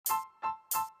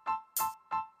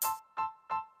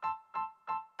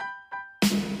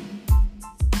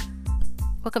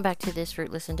Welcome back to this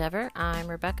Fruitless Endeavor. I'm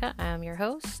Rebecca, I'm your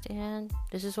host, and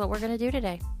this is what we're going to do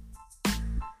today.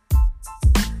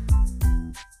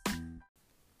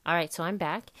 Alright, so I'm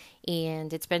back,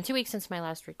 and it's been 2 weeks since my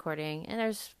last recording, and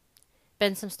there's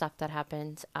been some stuff that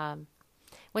happened.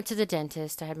 Went to the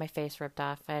dentist, I had my face ripped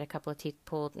off, I had a couple of teeth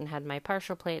pulled, and had my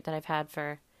partial plate that I've had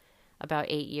for about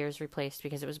 8 years replaced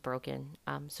because it was broken.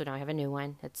 So now I have a new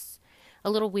one. It's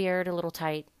a little weird, a little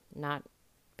tight, not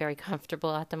very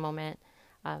comfortable at the moment.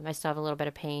 I still have a little bit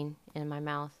of pain in my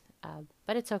mouth,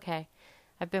 but it's okay.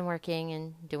 I've been working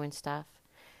and doing stuff.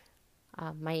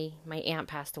 My aunt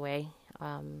passed away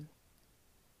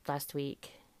last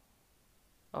week,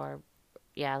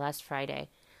 last Friday.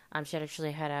 She had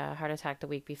actually had a heart attack the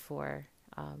week before,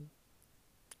 and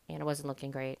it wasn't looking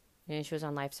great. And she was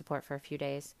on life support for a few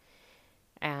days,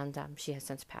 and she has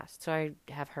since passed. So I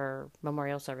have her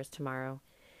memorial service tomorrow.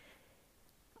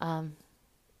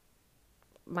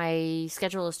 My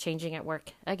schedule is changing at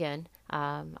work again.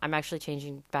 I'm actually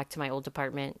changing back to my old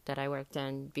department that I worked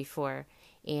in before.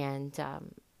 And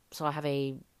so I'll have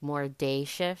a more day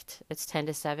shift. It's 10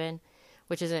 to 7,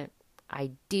 which isn't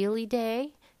ideally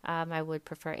day. I would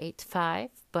prefer 8 to 5,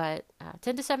 but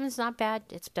 10 to 7 is not bad.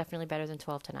 It's definitely better than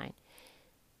 12 to 9.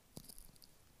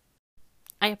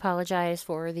 I apologize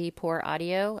for the poor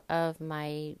audio of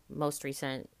my most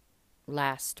recent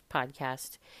last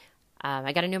podcast.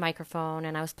 I got a new microphone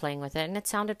and I was playing with it, and it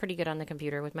sounded pretty good on the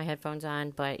computer with my headphones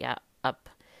on, but yeah, up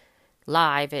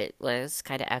live it was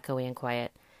kind of echoey and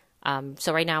quiet.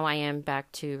 So right now I am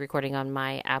back to recording on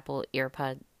my Apple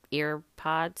earpods.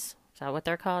 Is that what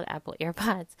they're called? Apple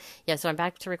earpods. Yeah, so I'm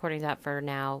back to recording that for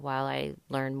now while I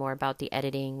learn more about the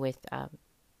editing with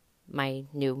my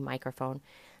new microphone.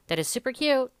 That is super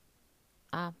cute.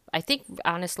 I think,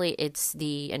 honestly, it's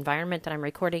the environment that I'm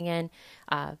recording in.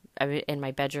 I'm in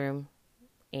my bedroom,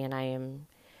 and I am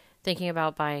thinking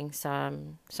about buying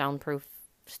some soundproof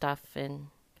stuff and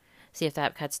see if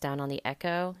that cuts down on the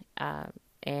echo,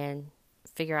 and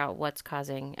figure out what's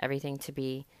causing everything to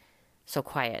be so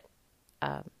quiet.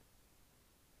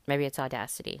 Maybe it's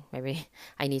Audacity. Maybe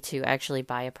I need to actually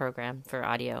buy a program for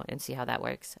audio and see how that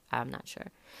works. I'm not sure.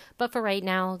 But for right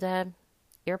now, the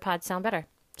earpods sound better.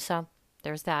 So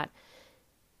there's that.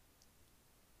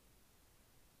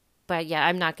 But yeah,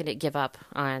 I'm not going to give up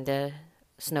on the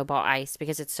Snowball Ice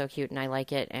because it's so cute and I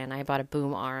like it. And I bought a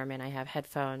boom arm and I have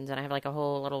headphones and I have like a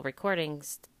whole little recording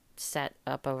set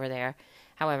up over there.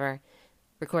 However,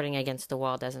 recording against the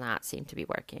wall does not seem to be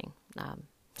working.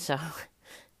 So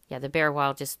yeah, the bare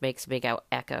wall just makes a big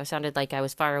echo. It sounded like I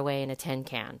was far away in a tin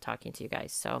can talking to you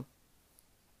guys. So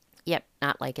yep,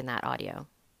 not liking that audio.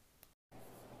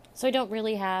 So I don't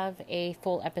really have a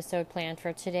full episode planned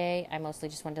for today. I mostly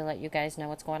just wanted to let you guys know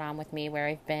what's going on with me, where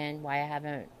I've been, why I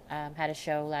haven't had a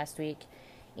show last week.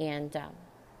 And,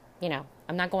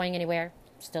 I'm not going anywhere.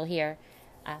 I'm still here.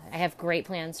 I have great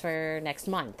plans for next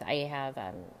month. I have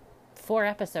 4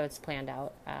 episodes planned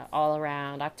out all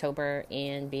around October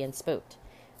and being spooked.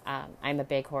 I'm a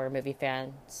big horror movie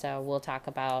fan, so we'll talk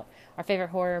about our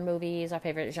favorite horror movies, our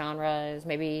favorite genres,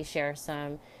 maybe share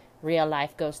some real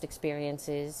life ghost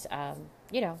experiences,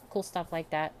 cool stuff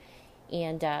like that.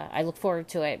 And I look forward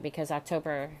to it because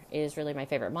October is really my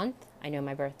favorite month. I know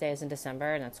my birthday is in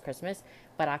December and that's Christmas,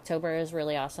 but October is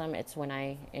really awesome. It's when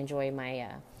I enjoy my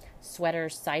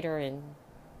sweaters, cider, and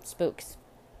spooks.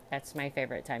 That's my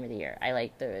favorite time of the year. I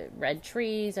like the red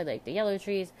trees. I like the yellow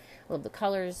trees. I love the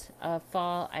colors of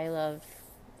fall. I love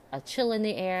a chill in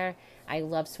the air. I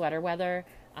love sweater weather.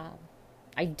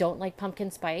 I don't like pumpkin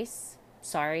spice.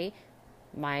 Sorry,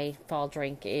 my fall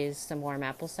drink is some warm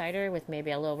apple cider with maybe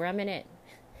a little rum in it,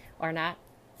 or not.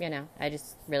 I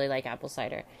just really like apple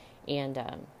cider and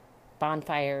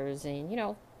bonfires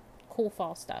and, cool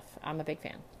fall stuff. I'm a big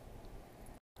fan.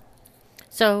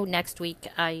 So next week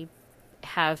I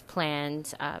have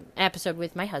planned an episode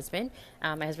with my husband.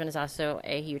 My husband is also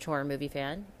a huge horror movie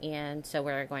fan, and so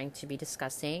we're going to be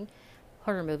discussing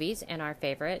horror movies and our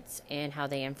favorites and how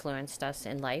they influenced us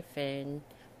in life and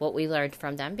what we learned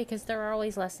from them, because there are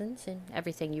always lessons in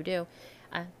everything you do.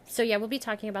 So yeah, we'll be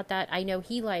talking about that. I know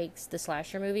he likes the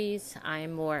slasher movies.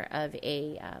 I'm more of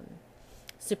a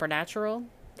supernatural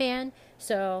fan.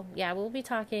 So yeah, we'll be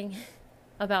talking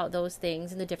about those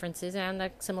things and the differences and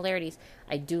the similarities.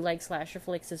 I do like slasher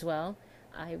flicks as well.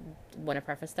 I want to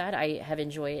preface that. I have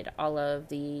enjoyed all of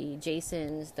the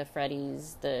Jasons, the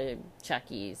Freddys, the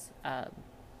Chuckies.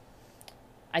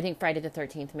 I think Friday the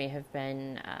 13th may have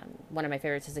been one of my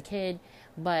favorites as a kid,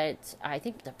 but I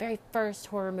think the very first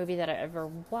horror movie that I ever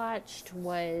watched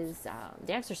was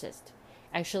The Exorcist.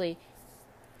 Actually,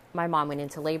 my mom went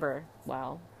into labor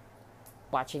while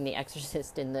watching The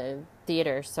Exorcist in the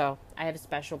theater. So I have a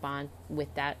special bond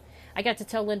with that. I got to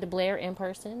tell Linda Blair in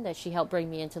person that she helped bring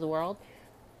me into the world.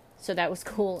 So that was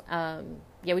cool.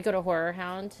 Yeah, we go to Horror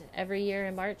Hound every year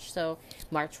in March. So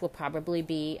March will probably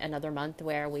be another month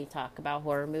where we talk about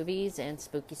horror movies and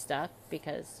spooky stuff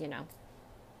because, you know,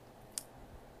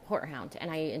 Horror Hound. And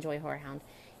I enjoy Horror Hound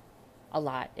a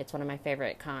lot. It's one of my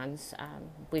favorite cons.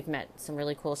 We've met some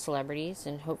really cool celebrities,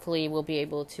 and hopefully we'll be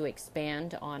able to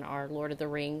expand on our Lord of the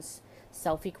Rings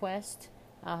selfie quest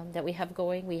that we have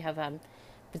going. We have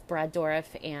with Brad Dourif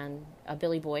and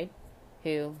Billy Boyd,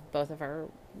 who both of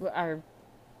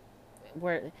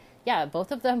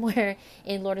both of them were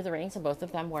in Lord of the Rings, and both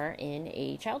of them were in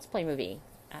a Child's Play movie.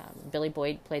 Billy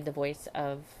Boyd played the voice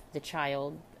of the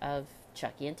child of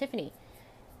Chucky and Tiffany.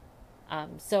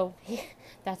 So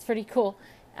that's pretty cool.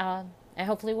 And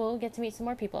hopefully we'll get to meet some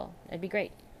more people. It'd be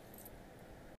great.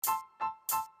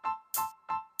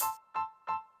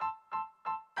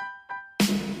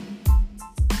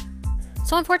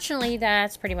 So unfortunately,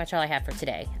 that's pretty much all I have for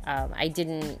today. I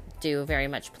didn't do very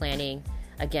much planning,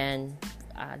 again,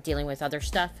 dealing with other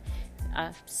stuff.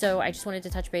 So I just wanted to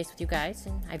touch base with you guys,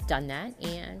 and I've done that,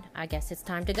 and I guess it's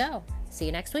time to go. See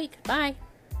you next week. Bye.